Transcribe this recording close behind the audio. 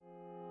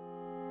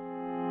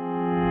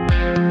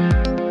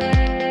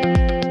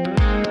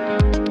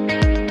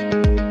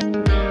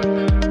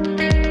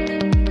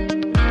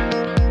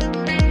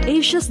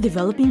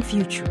Developing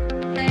Future,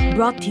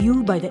 brought to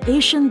you by the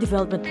Asian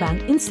Development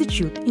Bank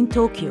Institute in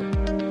Tokyo,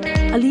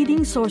 a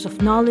leading source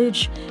of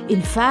knowledge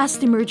in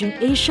fast-emerging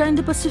Asia and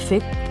the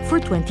Pacific for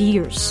 20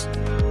 years.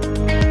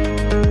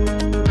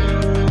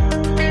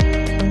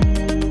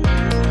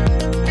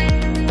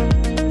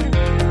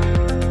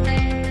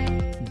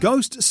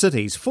 Ghost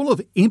cities full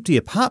of empty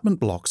apartment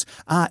blocks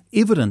are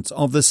evidence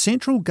of the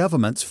central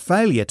government's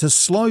failure to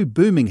slow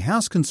booming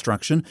house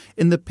construction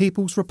in the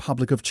People's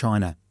Republic of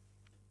China.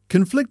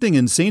 Conflicting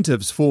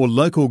incentives for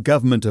local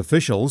government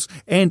officials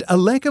and a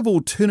lack of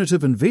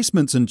alternative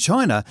investments in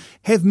China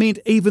have meant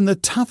even the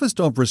toughest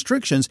of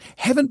restrictions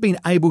haven't been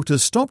able to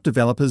stop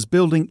developers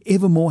building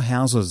ever more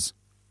houses.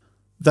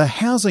 The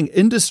housing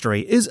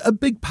industry is a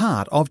big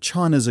part of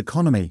China's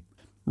economy.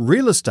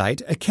 Real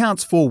estate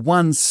accounts for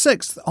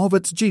 1/6 of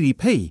its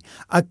GDP,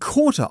 a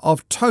quarter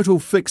of total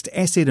fixed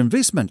asset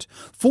investment,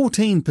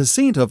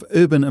 14% of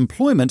urban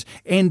employment,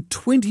 and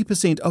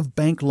 20% of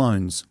bank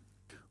loans.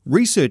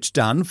 Research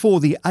done for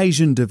the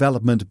Asian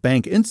Development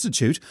Bank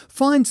Institute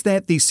finds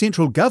that the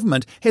central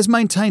government has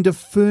maintained a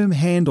firm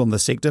hand on the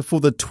sector for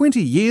the 20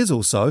 years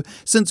or so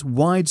since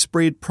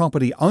widespread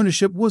property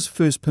ownership was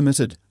first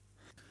permitted.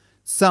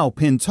 Cao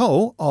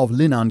Pintou of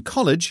Linan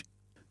College,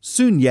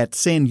 Sun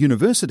Yat-sen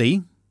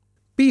University,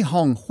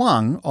 Bi-hong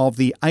Huang of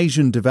the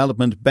Asian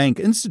Development Bank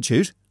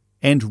Institute,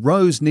 and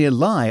Rose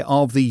Nir-Lai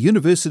of the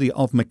University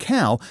of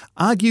Macau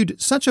argued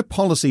such a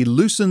policy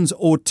loosens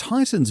or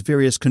tightens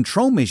various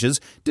control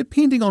measures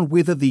depending on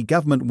whether the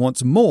government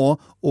wants more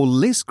or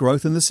less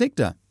growth in the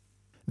sector.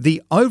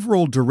 The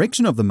overall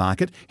direction of the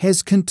market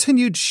has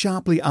continued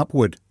sharply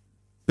upward.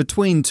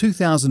 Between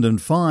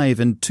 2005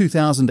 and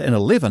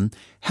 2011,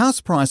 house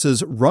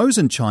prices rose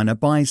in China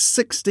by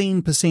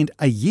 16%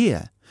 a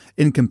year.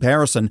 In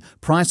comparison,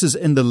 prices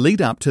in the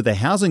lead-up to the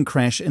housing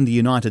crash in the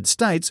United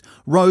States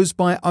rose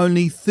by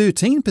only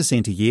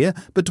 13% a year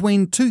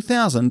between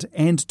 2000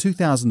 and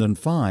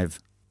 2005.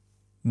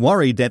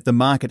 Worried that the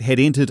market had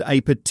entered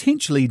a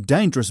potentially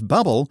dangerous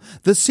bubble,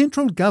 the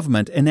central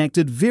government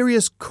enacted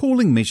various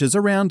cooling measures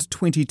around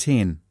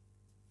 2010.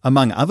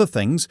 Among other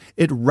things,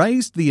 it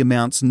raised the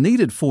amounts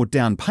needed for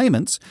down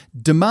payments,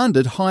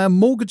 demanded higher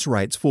mortgage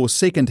rates for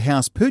second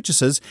house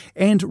purchases,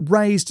 and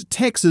raised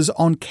taxes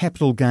on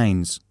capital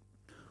gains.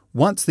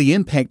 Once the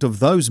impact of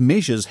those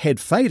measures had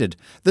faded,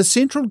 the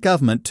central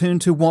government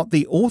turned to what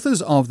the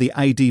authors of the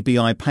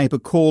ADBI paper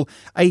call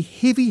a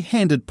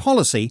heavy-handed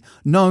policy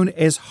known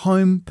as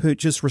home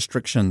purchase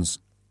restrictions.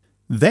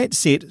 That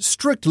set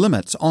strict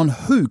limits on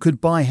who could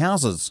buy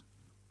houses.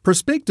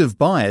 Prospective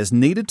buyers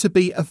needed to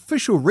be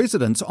official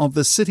residents of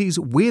the cities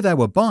where they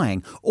were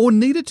buying or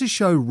needed to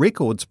show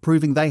records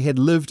proving they had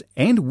lived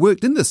and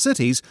worked in the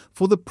cities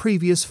for the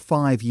previous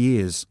 5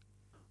 years.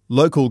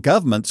 Local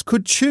governments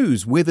could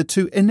choose whether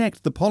to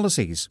enact the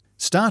policies.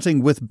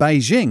 Starting with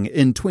Beijing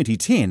in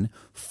 2010,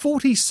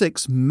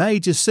 46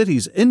 major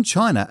cities in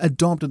China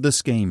adopted the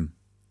scheme.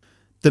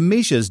 The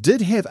measures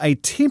did have a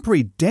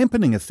temporary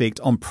dampening effect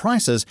on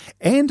prices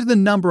and the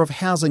number of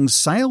housing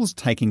sales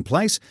taking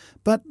place,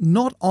 but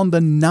not on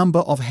the number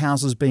of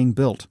houses being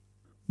built.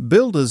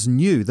 Builders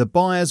knew the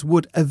buyers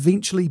would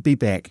eventually be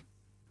back.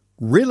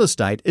 Real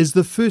estate is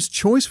the first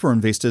choice for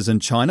investors in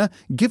China,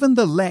 given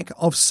the lack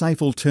of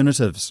safe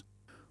alternatives.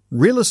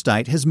 Real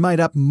estate has made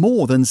up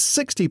more than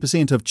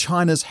 60% of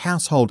China's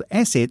household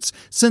assets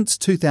since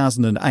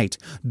 2008,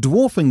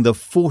 dwarfing the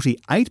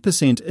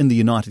 48% in the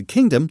United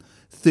Kingdom,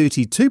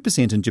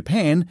 32% in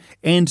Japan,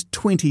 and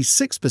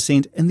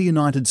 26% in the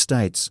United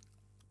States.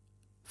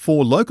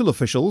 For local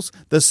officials,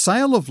 the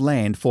sale of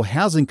land for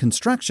housing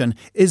construction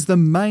is the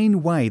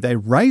main way they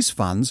raise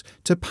funds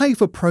to pay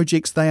for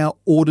projects they are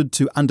ordered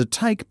to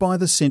undertake by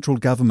the central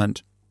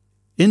government.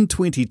 In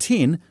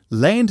 2010,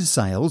 land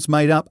sales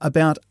made up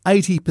about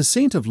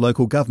 80% of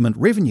local government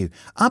revenue,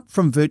 up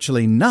from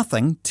virtually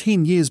nothing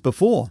 10 years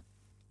before.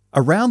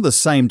 Around the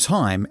same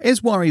time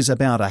as worries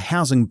about a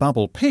housing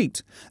bubble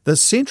peaked, the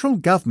central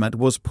government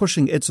was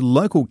pushing its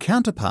local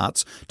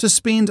counterparts to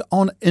spend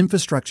on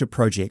infrastructure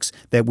projects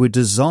that were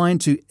designed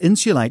to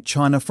insulate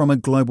China from a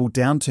global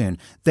downturn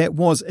that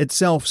was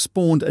itself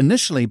spawned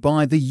initially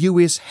by the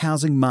US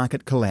housing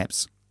market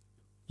collapse.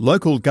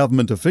 Local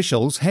government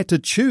officials had to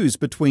choose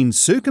between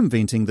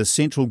circumventing the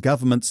central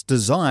government's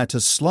desire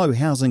to slow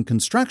housing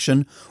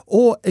construction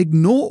or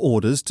ignore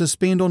orders to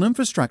spend on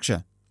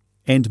infrastructure.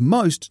 And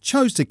most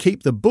chose to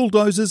keep the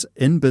bulldozers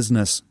in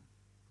business.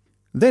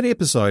 That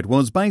episode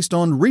was based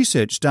on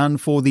research done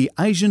for the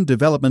Asian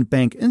Development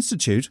Bank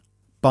Institute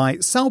by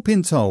Cao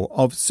Pintou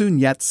of Sun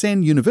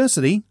Yat-sen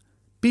University,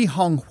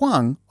 Bi-hong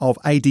Huang of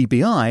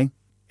ADBI,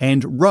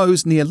 and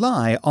Rose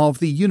Nir-Lai of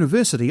the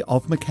University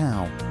of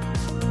Macau.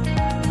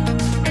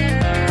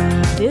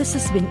 This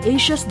has been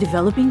Asia's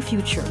Developing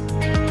Future,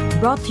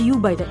 brought to you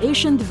by the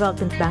Asian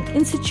Development Bank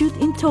Institute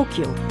in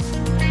Tokyo.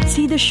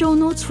 See the show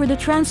notes for the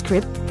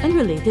transcript and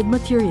related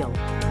material.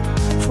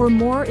 For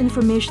more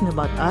information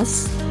about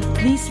us,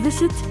 please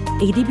visit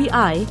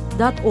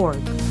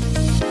adbi.org.